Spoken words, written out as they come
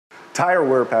Tire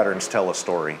wear patterns tell a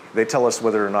story. They tell us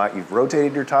whether or not you've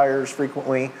rotated your tires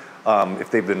frequently, if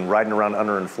they've been riding around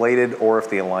underinflated, or if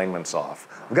the alignment's off.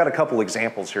 We've got a couple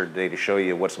examples here today to show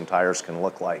you what some tires can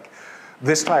look like.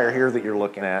 This tire here that you're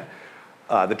looking at,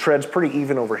 the tread's pretty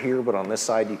even over here, but on this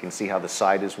side you can see how the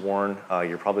side is worn.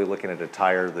 You're probably looking at a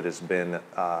tire that has been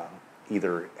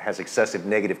either has excessive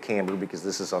negative camber because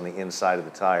this is on the inside of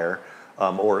the tire,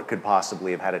 or it could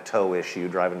possibly have had a toe issue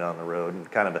driving down the road.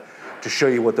 And kind of to show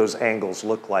you what those angles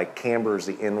look like, camber is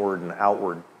the inward and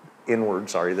outward,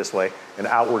 this way, an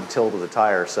outward tilt of the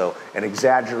tire. So an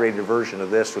exaggerated version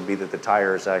of this would be that the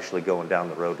tire is actually going down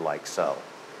the road like so.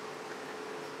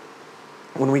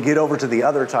 When we get over to the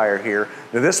other tire here,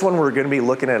 now this one we're going to be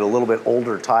looking at a little bit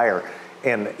older tire,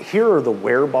 and here are the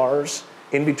wear bars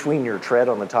in between your tread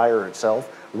on the tire itself.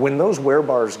 When those wear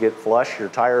bars get flush, your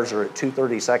tires are at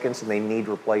 2/32 and they need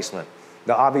replacement.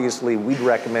 Now obviously we'd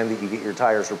recommend that you get your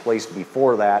tires replaced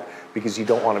before that because you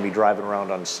don't want to be driving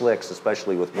around on slicks,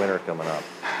 especially with winter coming up.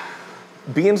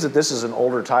 Being that this is an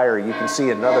older tire, you can see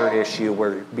another issue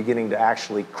where it's beginning to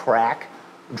actually crack,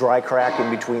 dry crack in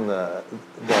between the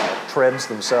treads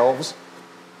themselves.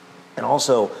 And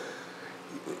also,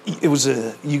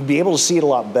 you'd be able to see it a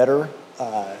lot better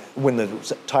when the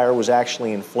tire was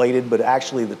actually inflated, but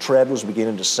actually the tread was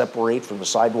beginning to separate from the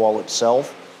sidewall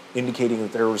itself, indicating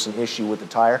that there was an issue with the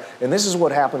tire. And this is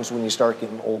what happens when you start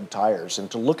getting old tires. And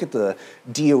to look at the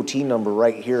DOT number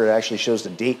right here, it actually shows the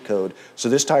date code. So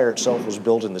this tire itself was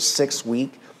built in the 6th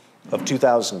week of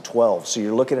 2012. So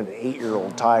you're looking at an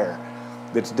 8-year-old tire.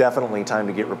 It's definitely time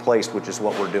to get replaced, which is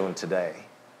what we're doing today.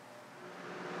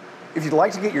 If you'd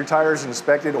like to get your tires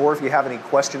inspected, or if you have any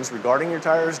questions regarding your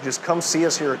tires, just come see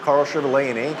us here at Karl Chevrolet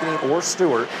in Ankeny or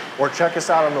Stewart, or check us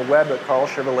out on the web at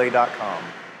karlchevrolet.com.